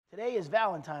Today is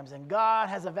Valentine's, and God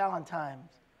has a Valentine's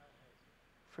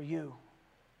for you.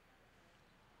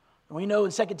 And we know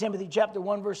in 2 Timothy chapter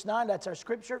 1, verse 9, that's our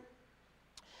scripture,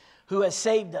 who has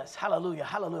saved us. Hallelujah,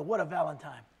 hallelujah. What a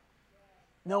Valentine.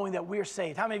 Knowing that we're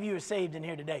saved. How many of you are saved in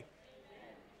here today?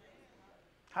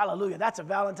 Hallelujah. That's a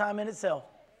Valentine in itself.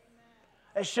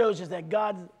 It shows us that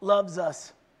God loves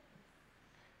us.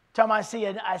 Every time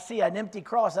I see an empty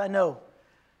cross, I know,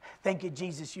 thank you,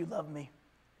 Jesus, you love me.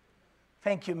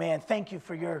 Thank you, man. Thank you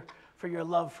for your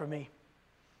love for me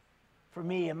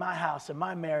and my house and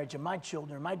my marriage and my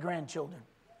children, my grandchildren,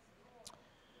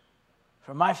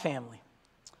 for my family,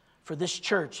 for this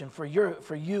church and for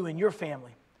you and your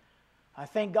family. I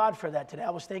thank God for that today.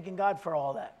 I was thanking God for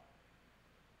all that.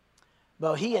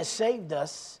 But He has saved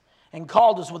us and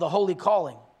called us with a holy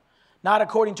calling, not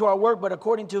according to our work, but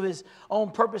according to His own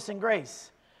purpose and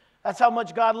grace. That's how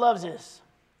much God loves us.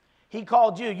 He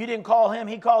called you. You didn't call Him.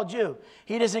 He called you.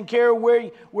 He doesn't care where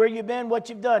you've been, what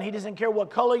you've done. He doesn't care what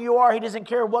color you are. He doesn't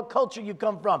care what culture you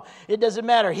come from. It doesn't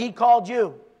matter. He called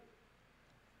you.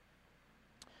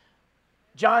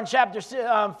 John chapter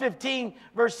 15,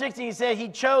 verse 16, He said He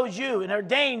chose you and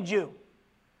ordained you.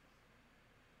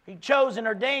 He chose and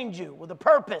ordained you with a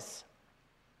purpose.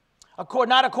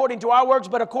 Not according to our works,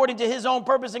 but according to His own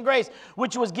purpose and grace,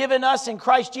 which was given us in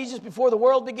Christ Jesus before the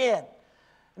world began.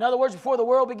 In other words, before the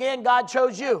world began, God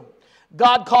chose you.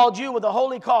 God called you with a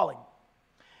holy calling.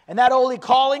 And that holy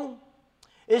calling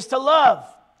is to love.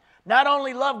 Not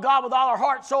only love God with all our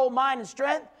heart, soul, mind, and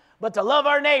strength, but to love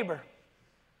our neighbor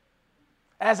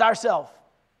as ourselves.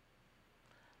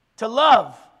 To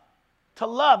love. To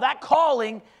love. That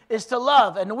calling is to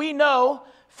love. And we know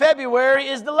February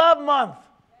is the love month.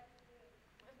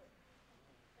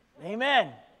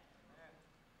 Amen.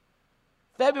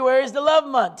 February is the love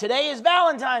month. Today is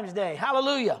Valentine's Day.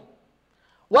 Hallelujah.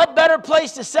 What better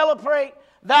place to celebrate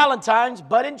Valentine's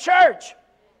but in church?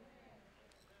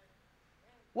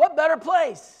 What better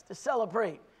place to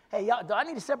celebrate? Hey, y'all, do I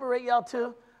need to separate y'all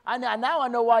too? Now I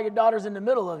know why your daughter's in the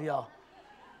middle of y'all.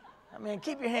 I mean,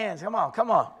 keep your hands. Come on, come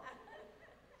on.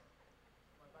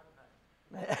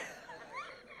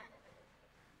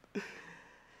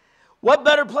 What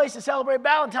better place to celebrate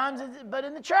Valentine's but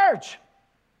in the church?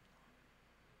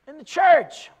 In the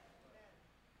church.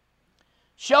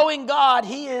 Showing God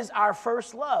He is our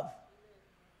first love.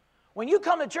 When you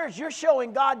come to church, you're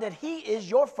showing God that He is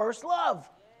your first love.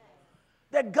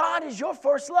 That God is your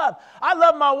first love. I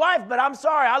love my wife, but I'm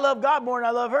sorry, I love God more than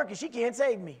I love her because she can't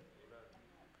save me.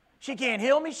 She can't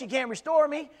heal me. She can't restore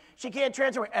me. She can't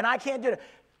transform me. And I can't do that.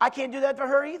 I can't do that for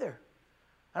her either.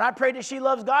 And I pray that she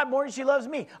loves God more than she loves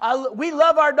me. We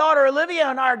love our daughter Olivia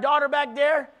and our daughter back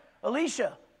there,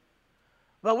 Alicia.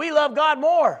 But we love God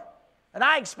more. And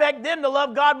I expect them to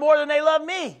love God more than they love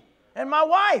me and my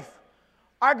wife.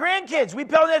 Our grandkids, we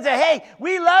tell them and say, hey,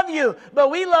 we love you, but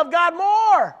we love God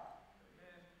more.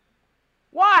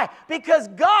 Why? Because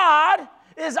God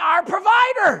is our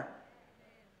provider.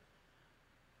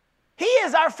 He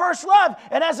is our first love.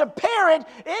 And as a parent,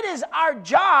 it is our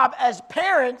job as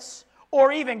parents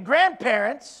or even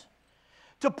grandparents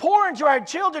to pour into our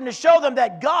children to show them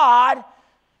that God,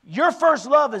 your first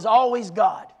love is always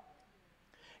God.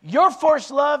 Your first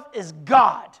love is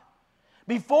God.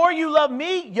 Before you love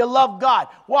me, you love God.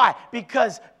 Why?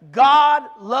 Because God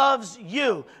loves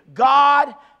you.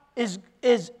 God is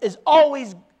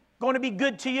always going to be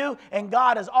good to you, and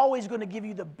God is always going to give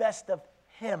you the best of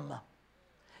Him.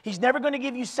 He's never going to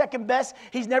give you second best.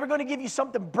 He's never going to give you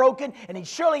something broken, and He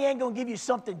surely ain't going to give you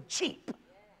something cheap.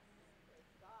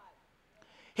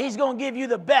 He's going to give you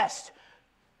the best,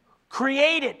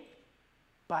 created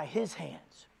by His hands.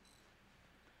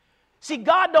 See,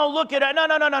 God don't look at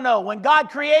it. No. When God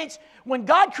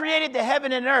created the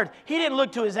heaven and earth, He didn't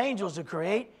look to His angels to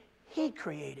create. He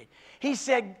created. He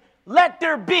said, let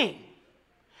there be.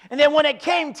 And then when it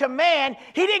came to man,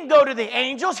 He didn't go to the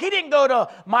angels. He didn't go to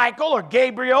Michael or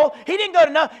Gabriel. He didn't go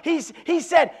to no. He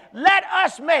said, let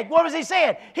us make. What was He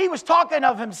saying? He was talking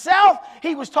of Himself.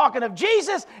 He was talking of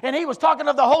Jesus. And He was talking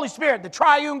of the Holy Spirit, the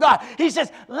triune God. He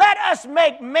says, let us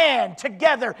make man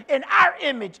together in our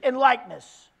image and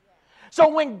likeness. So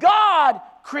when God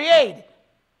created,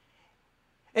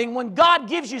 and when God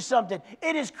gives you something,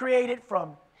 it is created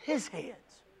from His hands.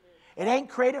 It ain't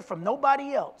created from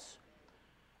nobody else.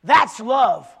 That's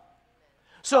love.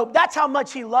 So that's how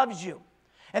much He loves you.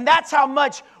 And that's how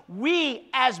much we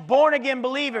as born-again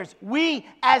believers, we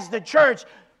as the church,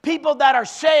 people that are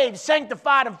saved,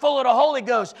 sanctified, and full of the Holy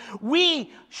Ghost,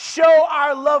 we show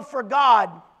our love for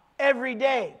God every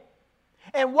day.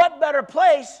 And what better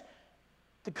place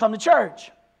to come to church?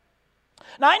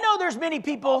 Now, I know there's many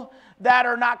people that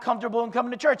are not comfortable in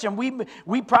coming to church. And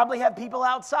we probably have people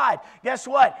outside. Guess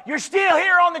what? You're still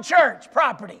here on the church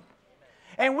property.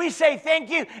 And we say thank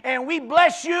you, and we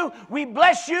bless you, we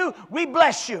bless you, we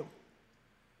bless you.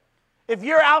 If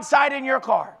you're outside in your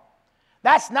car,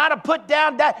 that's not a put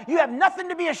down. That you have nothing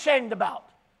to be ashamed about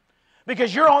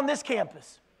because you're on this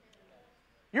campus.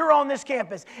 You're on this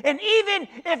campus. And even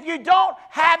if you don't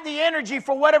have the energy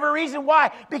for whatever reason,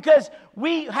 why? Because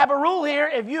we have a rule here.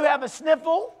 If you have a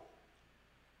sniffle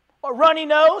or runny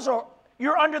nose or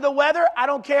you're under the weather, I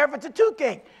don't care if it's a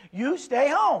toothache. You stay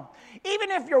home.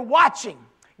 Even if you're watching,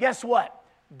 guess what?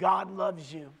 God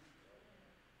loves you.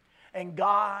 And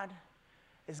God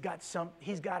has got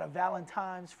He's got a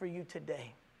Valentine's for you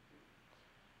today.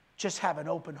 Just have an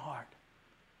open heart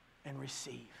and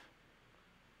receive.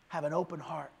 Have an open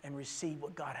heart and receive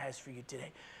what God has for you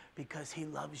today because He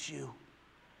loves you.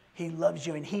 He loves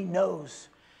you, and He knows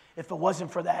if it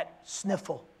wasn't for that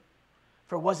sniffle,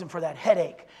 if it wasn't for that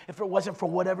headache, if it wasn't for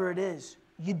whatever it is,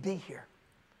 you'd be here.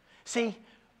 See,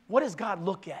 what does God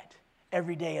look at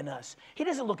every day in us? He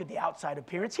doesn't look at the outside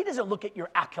appearance. He doesn't look at your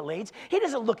accolades. He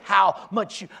doesn't look how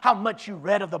much you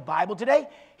read of the Bible today.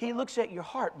 He looks at your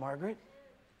heart, Margaret.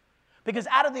 Because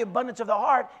out of the abundance of the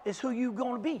heart is who you're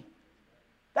going to be.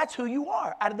 That's who you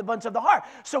are, out of the abundance of the heart.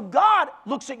 So God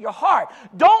looks at your heart.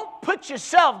 Don't put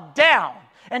yourself down.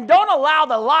 And don't allow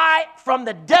the lie from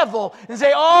the devil and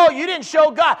say, oh, you didn't show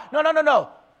God. No.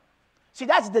 See,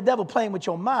 that's the devil playing with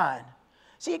your mind.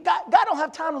 See, God don't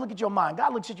have time to look at your mind.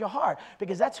 God looks at your heart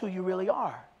because that's who you really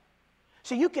are.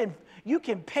 See, you can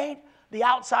paint the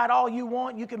outside all you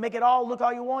want. You can make it all look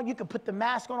all you want. You can put the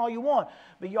mask on all you want.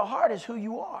 But your heart is who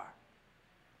you are.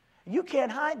 You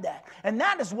can't hide that. And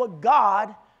that is what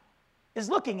God is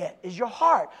looking at, is your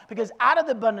heart. Because out of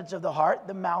the abundance of the heart,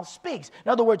 the mouth speaks.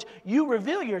 In other words, you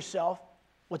reveal yourself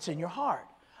what's in your heart.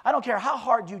 I don't care how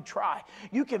hard you try.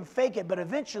 You can fake it, but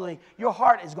eventually your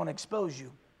heart is going to expose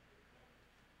you.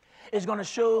 It's going to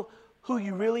show who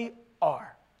you really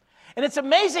are. And it's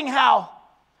amazing how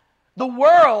the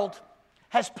world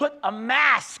has put a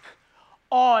mask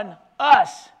on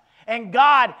us, and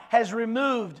God has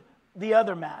removed the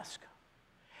other mask.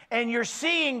 And you're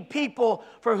seeing people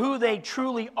for who they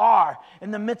truly are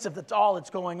in the midst of all that's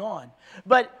going on.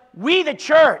 But we, the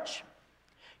church,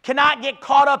 cannot get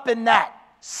caught up in that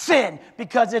sin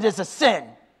because it is a sin.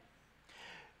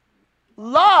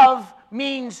 Love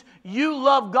means you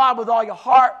love God with all your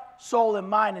heart, soul, and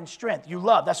mind and strength. You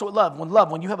love. That's what love.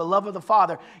 When you have a love of the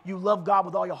Father, you love God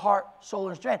with all your heart, soul,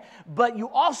 and strength. But you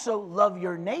also love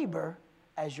your neighbor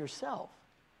as yourself.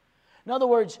 In other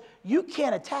words, you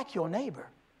can't attack your neighbor.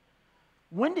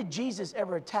 When did Jesus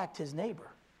ever attack his neighbor?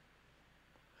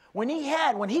 When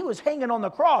he was hanging on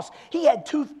the cross, he had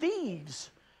two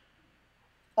thieves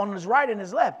on his right and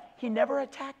his left. He never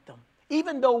attacked them.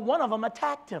 Even though one of them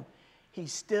attacked him, he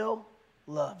still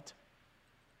loved.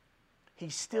 He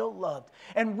still loved.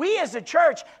 And we as a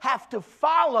church have to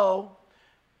follow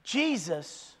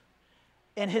Jesus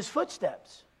in his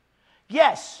footsteps.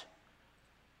 Yes,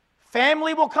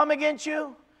 family will come against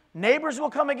you. Neighbors will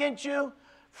come against you.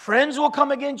 Friends will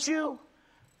come against you.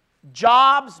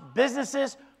 Jobs,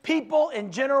 businesses, people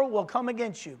in general will come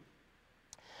against you.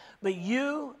 But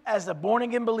you, as a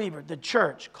born-again believer, the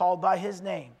church called by his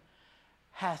name,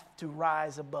 have to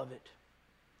rise above it.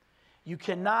 You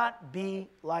cannot be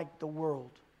like the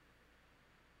world.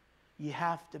 You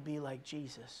have to be like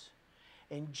Jesus.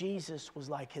 And Jesus was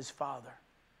like his Father.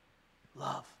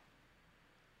 Love.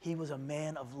 He was a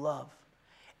man of love.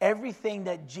 Everything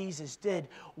that Jesus did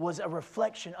was a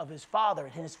reflection of his Father.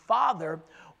 And his Father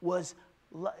was,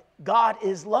 God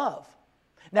is love.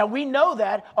 Now we know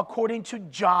that according to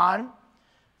John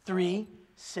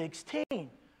 3:16.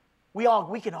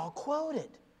 We can all quote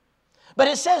it. But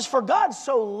it says, for God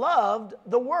so loved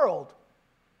the world.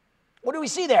 What do we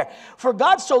see there? For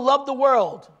God so loved the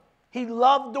world. He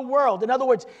loved the world. In other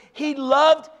words, he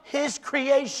loved his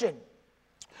creation.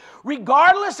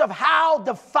 Regardless of how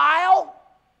defiled,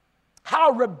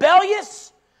 how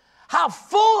rebellious, how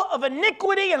full of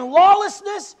iniquity and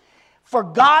lawlessness, for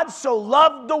God so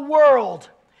loved the world.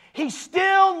 He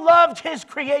still loved his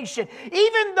creation.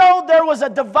 Even though there was a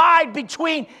divide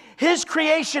between his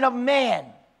creation of man.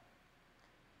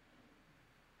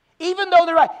 Even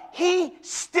though he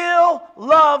still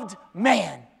loved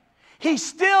man. He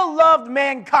still loved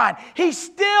mankind. He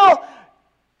still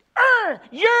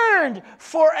yearned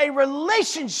for a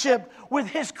relationship with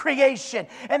his creation.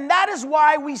 And that is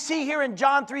why we see here in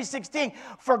John 3:16,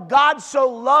 for God so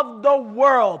loved the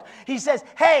world. He says,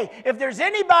 hey, if there's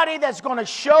anybody that's going to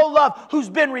show love who's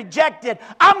been rejected,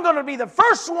 I'm going to be the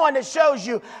first one that shows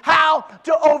you how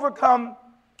to overcome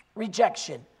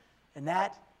rejection. And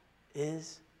that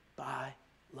is by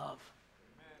love.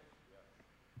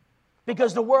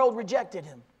 Because the world rejected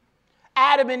him.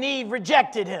 Adam and Eve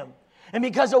rejected him. And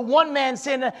because of one man's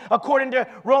sin, according to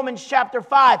Romans chapter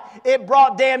 5, it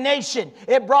brought damnation.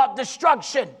 It brought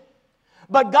destruction.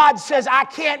 But God says, I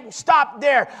can't stop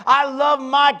there. I love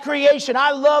my creation.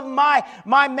 I love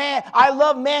my man. I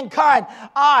love mankind.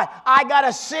 I got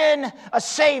to send a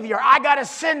Savior. I got to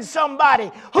send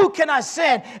somebody. Who can I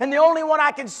send? And the only one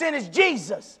I can send is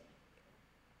Jesus.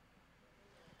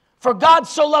 For God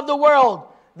so loved the world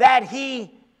that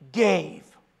He gave.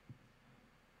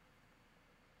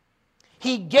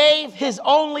 He gave His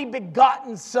only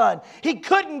begotten Son. He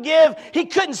couldn't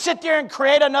sit there and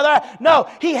create another. No,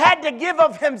 He had to give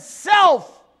of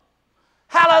Himself.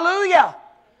 Hallelujah.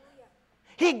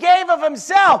 He gave of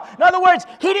Himself. In other words,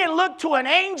 He didn't look to an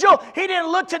angel. He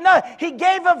didn't look to nothing. He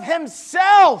gave of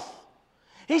Himself.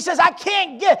 He says,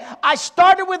 I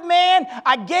started with man.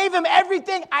 I gave him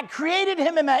everything. I created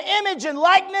him in my image and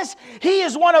likeness. He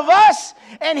is one of us,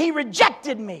 and he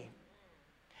rejected me.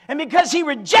 And because he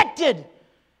rejected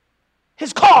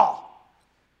his call,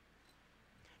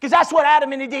 because that's what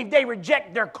Adam and Eve, they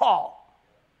reject their call.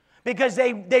 Because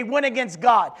they went against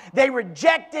God. They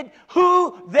rejected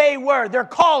who they were, their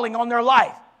calling on their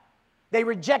life. They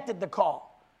rejected the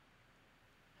call.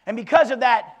 And because of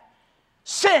that,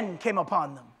 sin came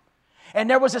upon them. And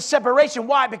there was a separation.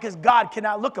 Why? Because God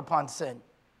cannot look upon sin.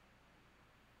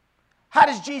 How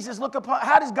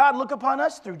does God look upon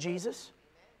us? Through Jesus.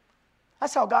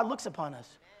 That's how God looks upon us.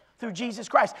 Through Jesus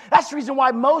Christ. That's the reason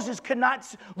why Moses could not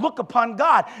look upon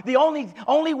God. The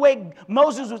only way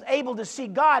Moses was able to see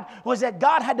God was that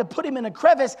God had to put him in a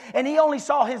crevice and he only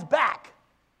saw his back.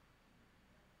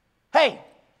 Hey,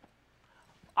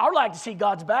 I would like to see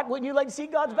God's back. Wouldn't you like to see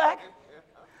God's back?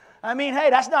 I mean, hey,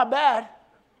 that's not bad.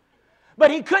 But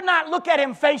he could not look at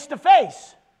him face to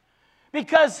face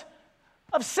because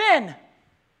of sin.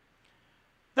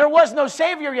 There was no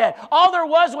Savior yet. All there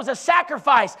was a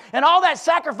sacrifice. And all that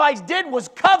sacrifice did was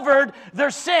covered their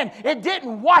sin. It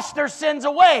didn't wash their sins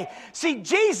away. See,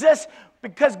 Jesus,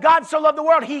 because God so loved the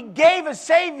world, He gave a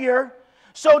Savior.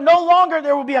 So no longer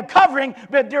there will be a covering,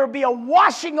 but there will be a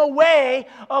washing away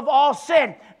of all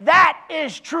sin. That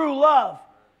is true love.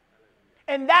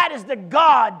 And that is the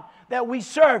God that we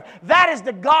serve. That is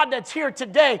the God that's here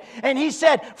today. And He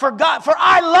said, for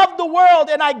I loved the world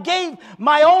and I gave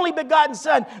my only begotten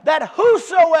Son, that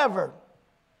whosoever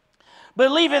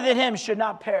believeth in Him should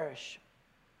not perish.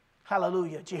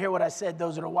 Hallelujah. Did you hear what I said?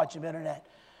 Those that are watching the internet,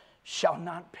 shall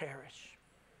not perish,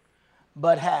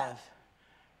 but have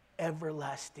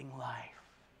everlasting life.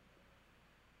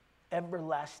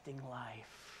 Everlasting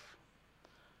life.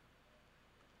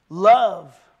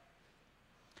 Love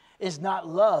is not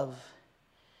love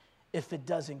if it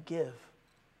doesn't give.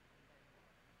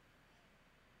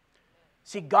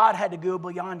 See, God had to go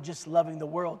beyond just loving the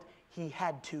world. He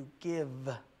had to give.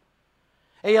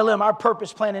 ALM, our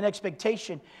purpose, plan, and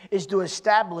expectation is to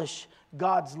establish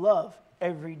God's love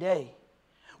every day.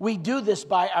 We do this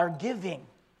by our giving.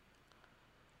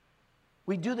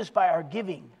 We do this by our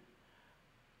giving.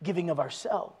 Giving of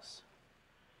ourselves.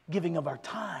 Giving of our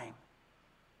time.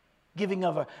 Giving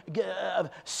of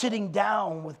sitting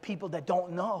down with people that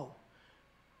don't know.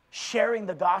 Sharing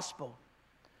the gospel.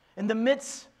 In the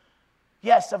midst,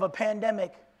 yes, of a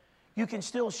pandemic, you can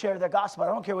still share the gospel. I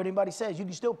don't care what anybody says. You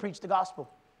can still preach the gospel.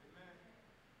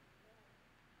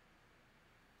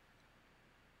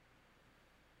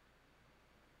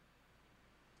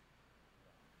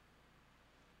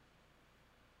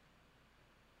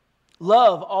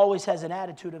 Love always has an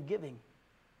attitude of giving.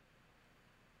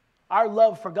 Our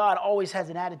love for God always has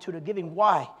an attitude of giving.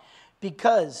 Why?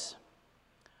 Because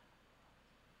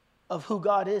of who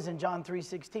God is in John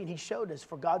 3:16. He showed us,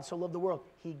 for God so loved the world,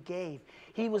 He gave.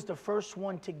 He was the first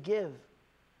one to give.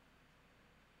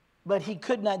 But He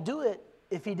could not do it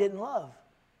if He didn't love.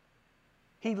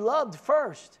 He loved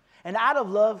first, and out of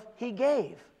love, He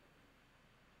gave.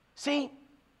 See,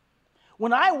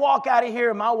 when I walk out of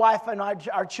here, my wife and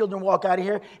our children walk out of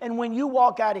here, and when you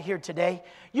walk out of here today,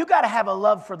 you got to have a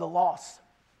love for the lost.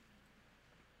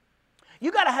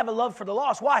 You got to have a love for the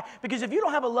lost. Why? Because if you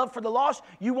don't have a love for the lost,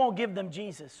 you won't give them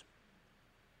Jesus.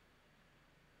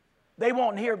 They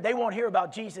won't hear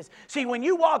about Jesus. See, when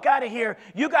you walk out of here,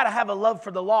 you got to have a love for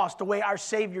the lost, the way our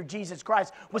Savior Jesus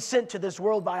Christ was sent to this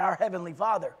world by our Heavenly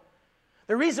Father.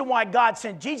 The reason why God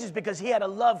sent Jesus is because He had a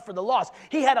love for the lost.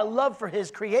 He had a love for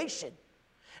His creation.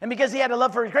 And because He had a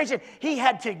love for His creation, He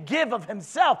had to give of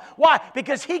Himself. Why?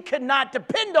 Because He could not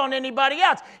depend on anybody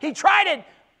else. He tried it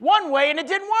one way and it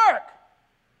didn't work.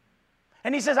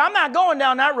 And He says, I'm not going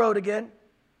down that road again.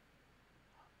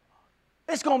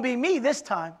 It's going to be me this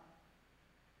time.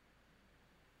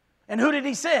 And who did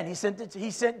he send?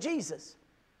 He sent Jesus,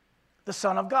 the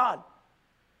Son of God,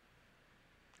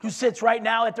 who sits right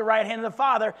now at the right hand of the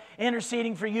Father,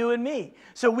 interceding for you and me,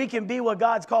 so we can be what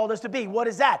God's called us to be. What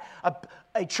is that?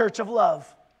 A church of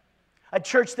love. A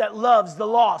church that loves the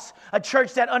lost. A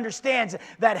church that understands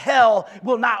that hell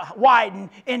will not widen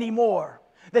anymore.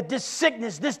 That this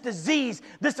sickness, this disease,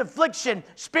 this affliction,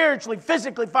 spiritually,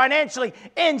 physically, financially,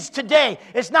 ends today.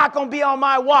 It's not going to be on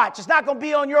my watch. It's not going to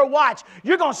be on your watch.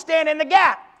 You're going to stand in the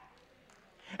gap.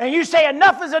 And you say,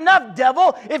 enough is enough,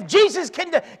 devil. If Jesus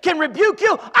can rebuke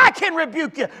you, I can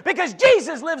rebuke you. Because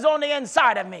Jesus lives on the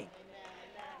inside of me.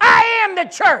 I am the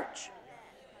church.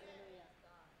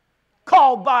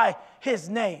 Called by his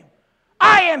name.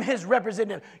 I am his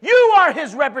representative. You are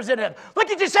his representative. Look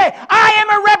at you, say, I am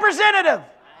a representative.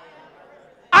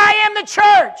 I am the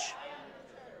church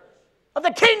of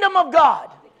the kingdom of God.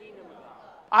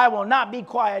 I will not be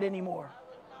quiet anymore.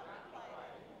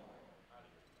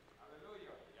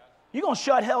 You're going to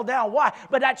shut hell down. Why?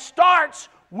 But that starts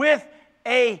with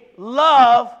a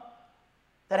love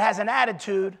that has an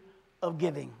attitude of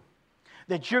giving.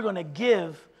 That you're going to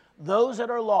give those that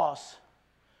are lost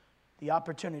the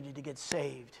opportunity to get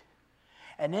saved.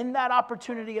 And in that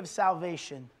opportunity of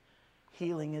salvation,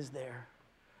 healing is there.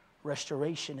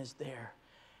 Restoration is there.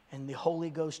 And the Holy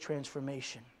Ghost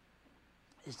transformation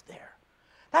is there.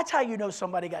 That's how you know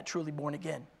somebody got truly born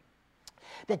again.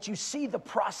 That you see the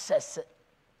process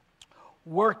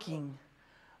working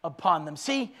upon them.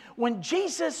 See, when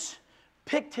Jesus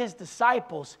picked his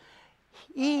disciples,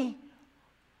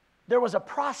 there was a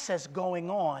process going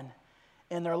on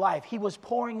in their life. He was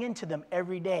pouring into them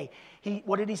every day.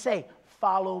 What did he say?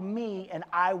 Follow me and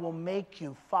I will make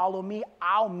you. Follow me,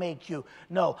 I'll make you.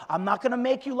 No, I'm not going to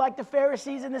make you like the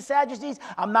Pharisees and the Sadducees.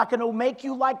 I'm not going to make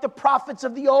you like the prophets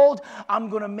of the old. I'm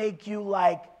going to make you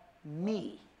like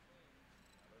me.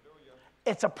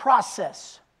 It's a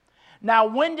process. Now,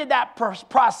 when did that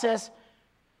process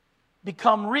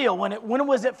become real? When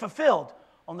was it fulfilled?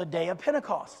 On the day of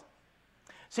Pentecost.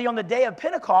 See, on the day of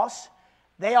Pentecost,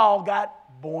 they all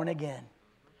got born again.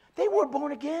 They were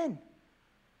born again.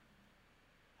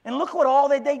 And look what all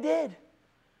that they did.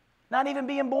 Not even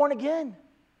being born again.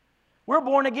 We're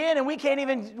born again and we can't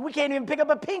even pick up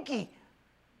a pinky.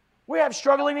 We have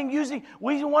struggling and using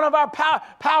one of our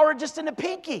power just in the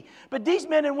pinky. But these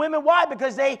men and women, why?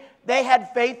 Because they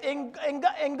had faith in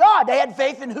God. They had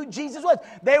faith in who Jesus was.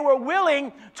 They were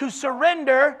willing to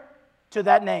surrender to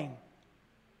that name.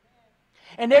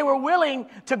 And they were willing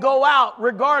to go out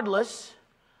regardless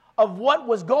of what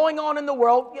was going on in the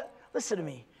world. Listen to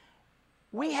me.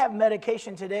 We have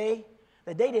medication today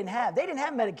that they didn't have. They didn't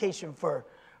have medication for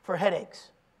headaches.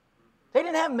 They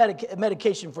didn't have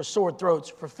medication for sore throats,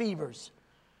 for fevers.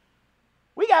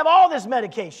 We have all this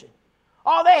medication.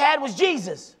 All they had was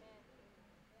Jesus.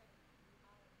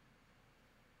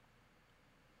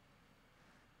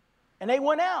 And they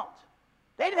went out.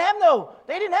 They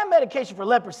didn't have medication for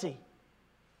leprosy.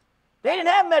 They didn't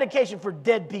have medication for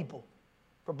dead people,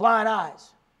 for blind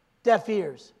eyes, deaf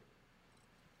ears.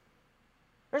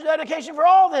 There's medication for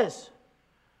all this.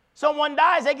 Someone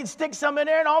dies, they can stick some in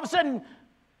there and all of a sudden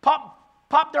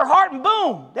pop their heart and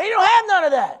boom. They don't have none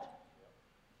of that.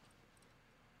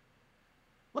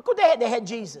 Look what they had. They had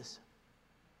Jesus.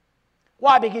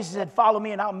 Why? Because he said, follow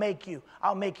me and I'll make you.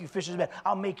 I'll make you fishers of men.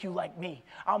 I'll make you like me.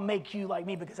 I'll make you like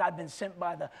me because I've been sent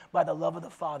by the love of the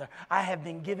Father. I have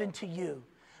been given to you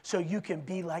so you can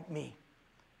be like me.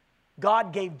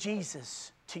 God gave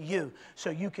Jesus to you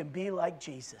so you can be like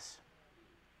Jesus.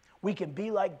 We can be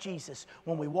like Jesus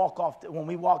when we walk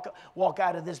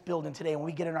out of this building today, when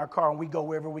we get in our car and we go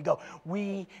wherever we go.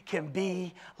 We can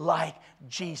be like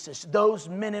Jesus. Those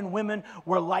men and women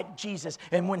were like Jesus.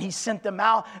 And when he sent them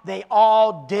out, they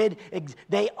all did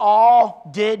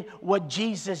what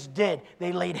Jesus did.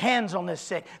 They laid hands on the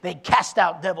sick. They cast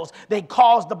out devils. They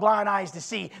caused the blind eyes to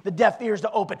see, the deaf ears to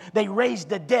open. They raised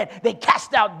the dead. They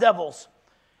cast out devils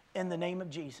in the name of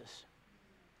Jesus.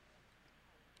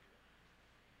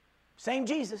 Same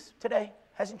Jesus today,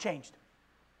 hasn't changed.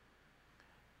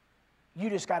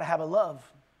 You just got to have a love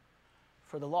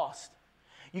for the lost.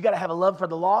 You got to have a love for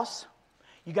the lost.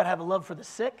 You got to have a love for the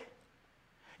sick.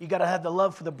 You got to have the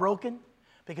love for the broken,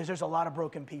 because there's a lot of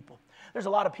broken people. There's a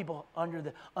lot of people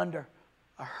under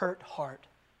a hurt heart.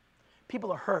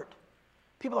 People are hurt.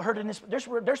 People are hurt in this.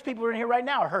 There's people in here right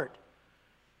now are hurt.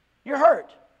 You're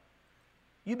hurt.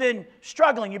 You've been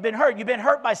struggling. You've been hurt. You've been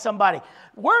hurt by somebody.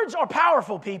 Words are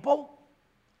powerful, people.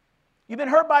 You've been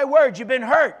hurt by words. You've been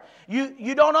hurt.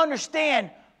 You don't understand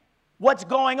what's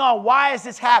going on. Why is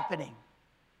this happening?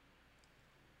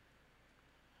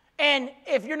 And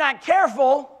if you're not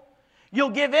careful, you'll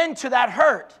give in to that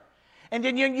hurt. And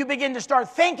then you begin to start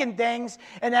thinking things.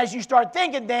 And as you start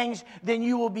thinking things, then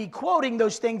you will be quoting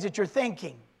those things that you're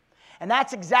thinking. And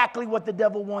that's exactly what the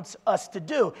devil wants us to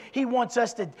do. He wants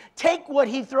us to take what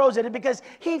he throws at it, because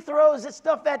he throws at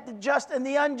stuff at the just and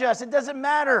the unjust. It doesn't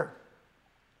matter.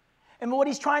 And what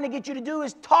he's trying to get you to do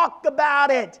is talk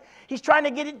about it. He's trying to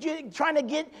get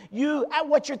you at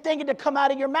what you're thinking to come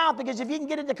out of your mouth, because if you can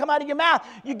get it to come out of your mouth,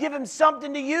 you give him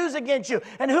something to use against you.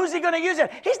 And who's he going to use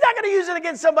it? He's not going to use it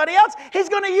against somebody else. He's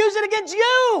going to use it against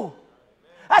you.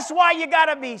 That's why you got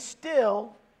to be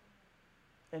still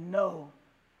and know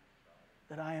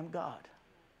that I am God.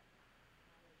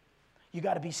 You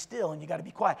got to be still and you got to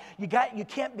be quiet. You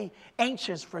can't be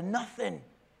anxious for nothing.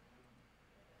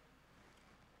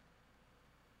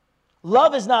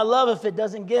 Love is not love if it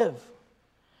doesn't give.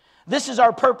 This is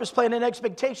our purpose, plan, and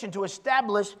expectation, to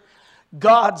establish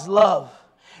God's love.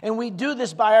 And we do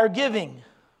this by our giving.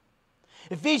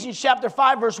 Ephesians chapter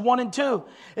 5, verse 1 and 2.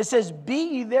 It says, "Be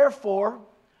ye therefore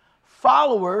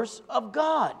followers of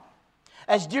God,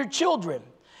 as dear children,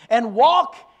 and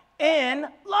walk in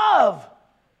love."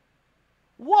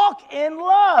 Walk in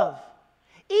love.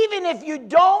 Even if you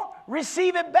don't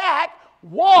receive it back,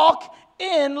 walk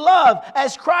in love,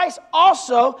 as Christ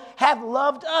also hath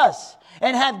loved us,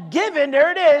 and hath given,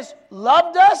 there it is,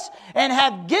 loved us, and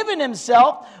hath given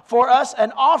himself for us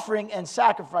an offering and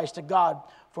sacrifice to God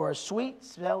for a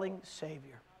sweet-smelling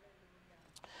Savior.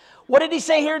 What did he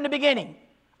say here in the beginning?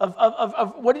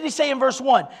 What did he say in verse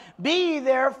 1? Be ye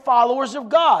there followers of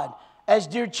God, as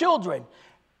dear children.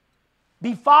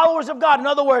 Be followers of God. In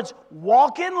other words,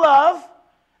 walk in love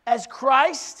as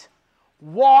Christ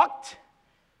walked.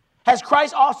 Has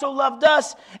Christ also loved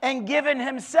us and given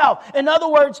himself? In other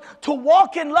words, to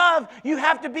walk in love, you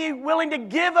have to be willing to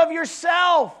give of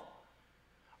yourself.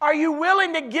 Are you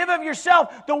willing to give of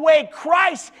yourself the way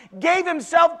Christ gave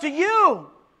himself to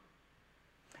you?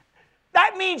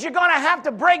 That means you're going to have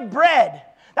to break bread.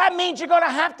 That means you're going to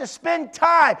have to spend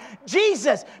time.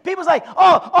 Jesus, people's like,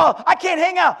 oh, I can't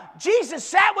hang out. Jesus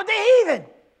sat with the heathen.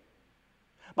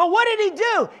 But what did he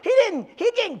do?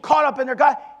 He didn't caught up in their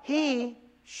God. He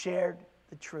shared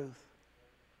the truth.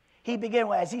 He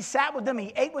began, as he sat with them,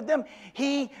 he ate with them,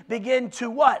 he began to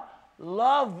what?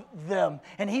 Love them.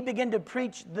 And he began to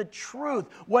preach the truth,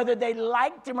 whether they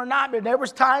liked him or not. But there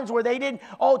was times where they didn't.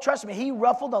 Oh, trust me, he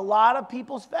ruffled a lot of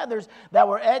people's feathers that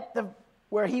were at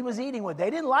where he was eating with. They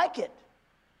didn't like it.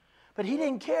 But he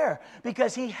didn't care,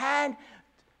 because he had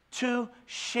to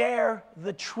share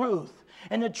the truth.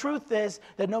 And the truth is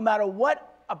that no matter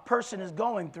what a person is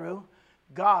going through,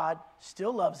 God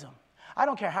still loves them. I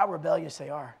don't care how rebellious they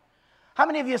are. How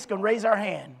many of us can raise our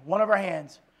hand, one of our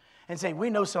hands, and say, we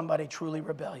know somebody truly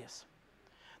rebellious?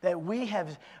 That we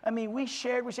have, we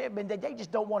shared, but they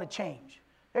just don't want to change.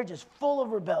 They're just full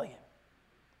of rebellion.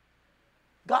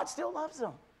 God still loves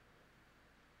them.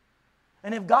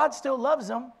 And if God still loves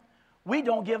them, we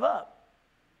don't give up.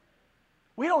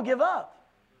 We don't give up.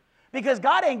 Because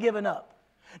God ain't giving up.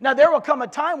 Now, there will come a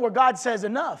time where God says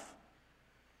enough.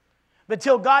 But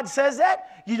till God says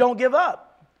that, you don't give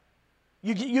up.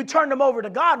 You turn them over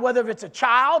to God, whether it's a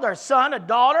child or a son, a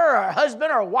daughter, or a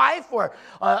husband or a wife, or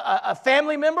a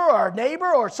family member or a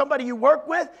neighbor or somebody you work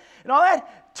with and all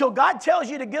that. Till God tells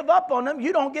you to give up on them,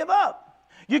 you don't give up.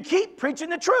 You keep preaching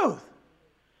the truth.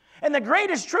 And the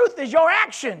greatest truth is your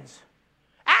actions.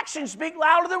 Actions speak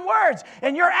louder than words.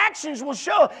 And your actions will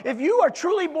show. If you are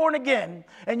truly born again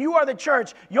and you are the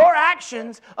church, your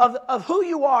actions of who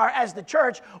you are as the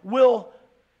church will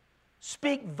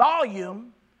speak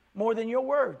volume more than your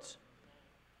words.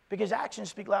 Because actions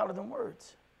speak louder than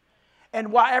words.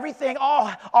 And while everything,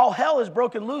 all hell is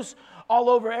broken loose all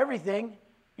over everything,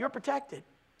 you're protected.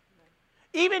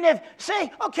 Even if,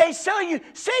 say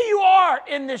you are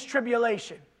in this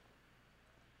tribulation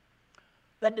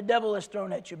that the devil has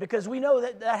thrown at you. Because we know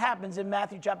that happens in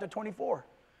Matthew chapter 24.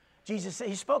 Jesus said,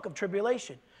 he spoke of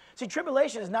tribulation. See,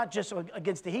 tribulation is not just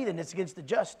against the heathen, it's against the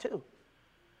just too.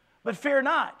 But fear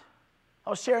not.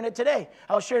 I was sharing it today.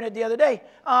 I was sharing it the other day.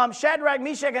 Shadrach,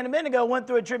 Meshach, and Abednego went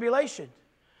through a tribulation.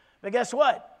 But guess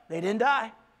what? They didn't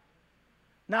die.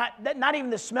 Not even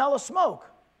the smell of smoke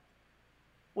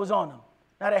was on them.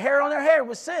 Not a hair on their head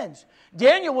was singed.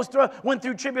 Daniel went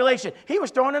through tribulation. He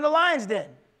was thrown in the lion's den.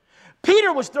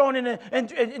 Peter was thrown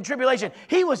in tribulation.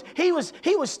 He was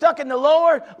stuck in the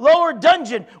lower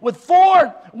dungeon with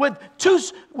four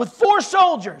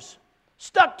soldiers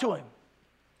stuck to him.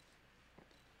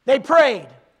 They prayed.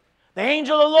 The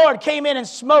angel of the Lord came in and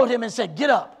smote him and said, "Get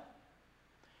up.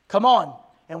 Come on,"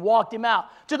 and walked him out.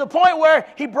 To the point where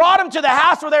he brought him to the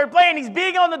house where they were playing. He's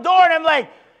beating on the door, and I'm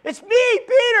like, It's me,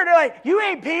 Peter. They're like, you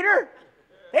ain't Peter.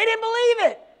 They didn't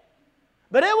believe it.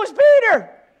 But it was Peter.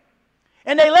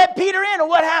 And they let Peter in, and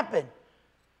what happened?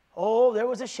 Oh, there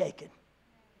was a shaking.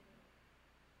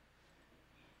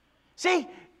 See,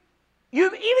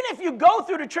 even if you go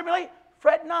through the tribulation,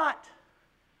 fret not.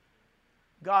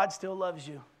 God still loves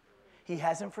you. He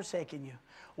hasn't forsaken you.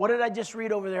 What did I just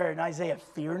read over there in Isaiah?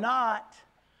 Fear not.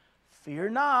 Fear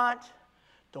not.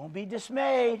 Don't be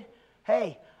dismayed.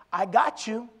 Hey, I got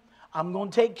you. I'm going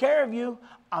to take care of you.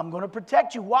 I'm going to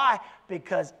protect you. Why?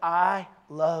 Because I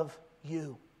love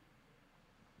you.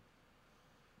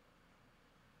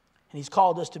 And He's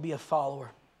called us to be a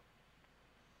follower.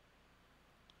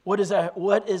 What is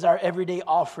our everyday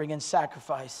offering and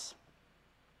sacrifice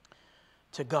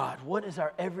to God? What is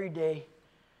our everyday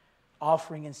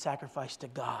offering and sacrifice to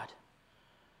God?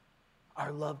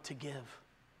 Our love to give.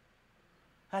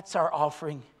 That's our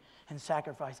offering and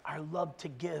sacrifice. Our love to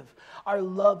give. Our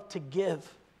love to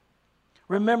give.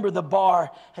 Remember, the bar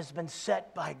has been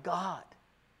set by God.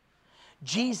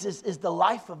 Jesus is the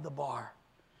life of the bar.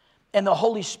 And the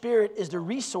Holy Spirit is the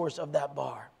resource of that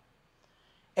bar.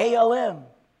 ALM.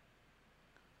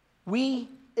 We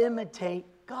imitate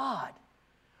God.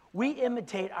 We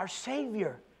imitate our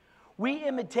Savior. We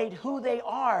imitate who they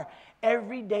are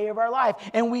every day of our life.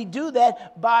 And we do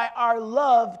that by our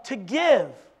love to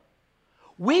give.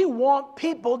 We want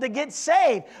people to get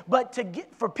saved. But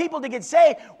for people to get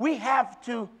saved, we have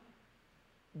to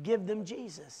give them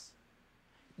Jesus.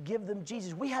 Give them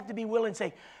Jesus. We have to be willing to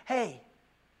say, hey,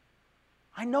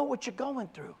 I know what you're going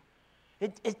through.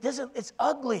 It's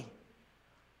ugly.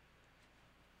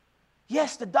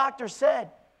 Yes, the doctor said,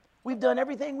 we've done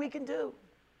everything we can do.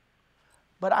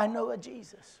 But I know a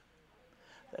Jesus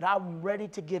that I'm ready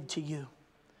to give to you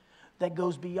that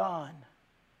goes beyond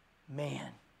man,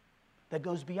 that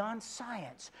goes beyond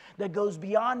science, that goes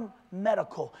beyond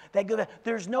medical.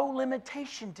 There's no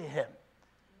limitation to Him.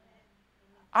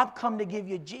 I've come to give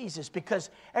you Jesus because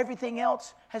everything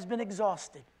else has been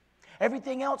exhausted.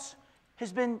 Everything else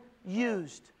has been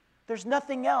used. There's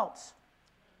nothing else.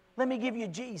 Let me give you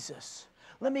Jesus.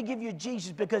 Let me give you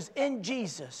Jesus because in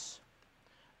Jesus,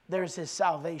 there's His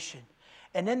salvation.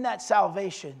 And in that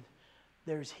salvation,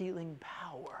 there's healing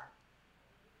power.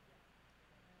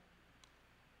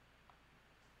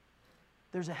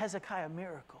 There's a Hezekiah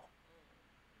miracle.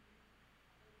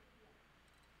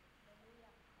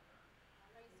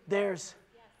 There's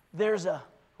a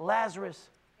Lazarus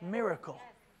miracle.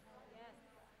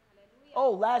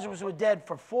 Oh, Lazarus was dead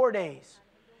for 4 days.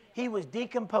 He was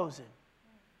decomposing.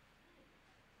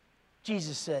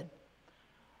 Jesus said,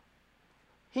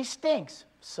 he stinks.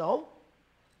 So,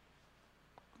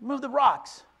 move the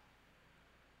rocks.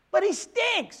 But he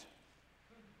stinks.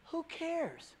 Who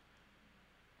cares?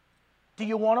 Do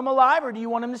you want him alive or do you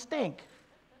want him to stink?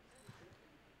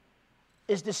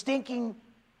 Is the stinking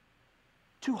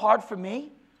too hard for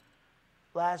me?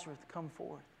 Lazarus, come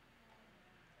forth.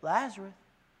 Lazarus,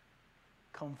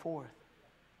 come forth.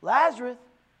 Lazarus,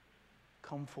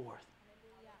 come forth.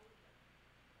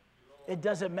 It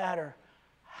doesn't matter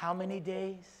how many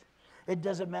days. It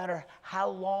doesn't matter how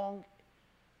long.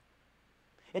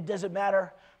 It doesn't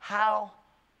matter how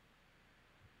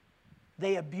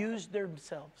they abused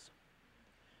themselves.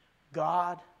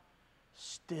 God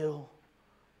still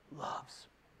loves.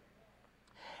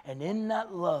 And in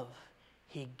that love,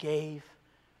 He gave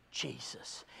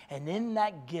Jesus. And in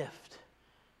that gift,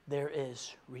 there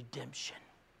is redemption.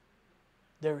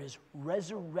 There is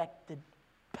resurrected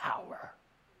power.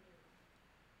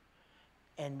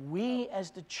 And we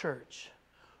as the church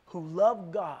who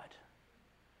love God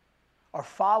are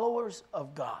followers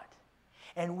of God.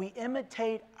 And we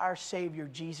imitate our Savior,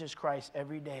 Jesus Christ,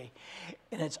 every day.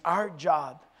 And it's our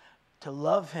job to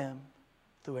love Him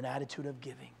through an attitude of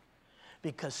giving.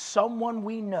 Because someone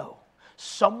we know,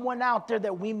 someone out there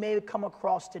that we may come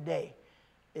across today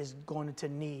is going to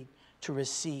need to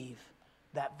receive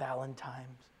that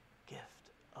Valentine's gift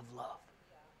of love.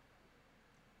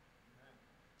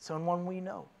 Someone we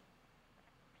know.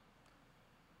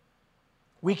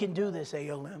 We can do this,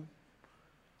 ALM.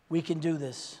 We can do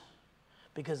this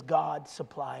because God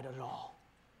supplied it all.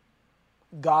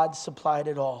 God supplied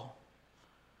it all.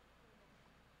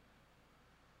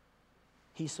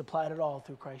 He supplied it all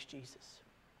through Christ Jesus.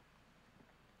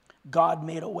 God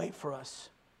made a way for us.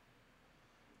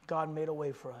 God made a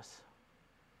way for us.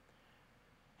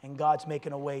 And God's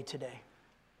making a way today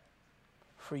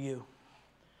for you.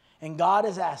 And God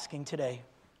is asking today,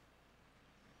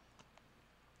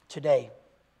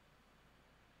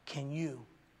 can you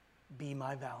be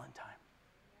my Valentine?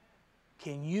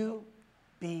 Can you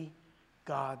be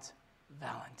God's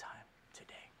Valentine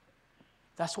today?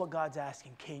 That's what God's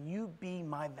asking. Can you be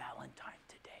my Valentine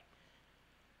today?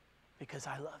 Because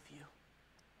I love you.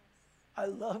 I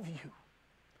love you.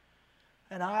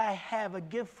 And I have a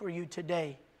gift for you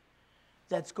today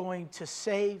that's going to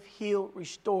save, heal,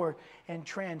 restore, and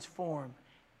transform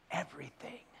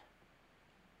everything.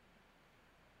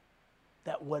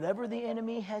 That whatever the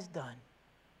enemy has done,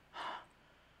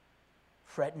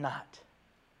 fret not.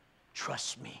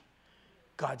 Trust me.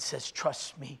 God says,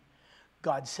 trust me.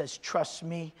 God says, trust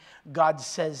me. God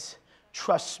says,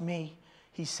 trust me.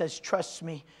 He says, trust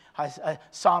me.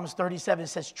 Psalms 37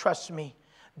 says, trust me.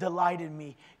 Delight in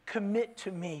me. Commit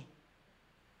to me.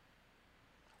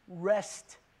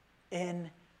 Rest in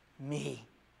me.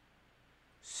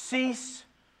 Cease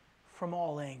from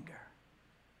all anger,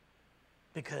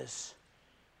 because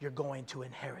you're going to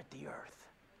inherit the earth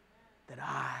that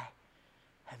I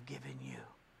have given you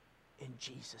in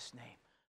Jesus' name.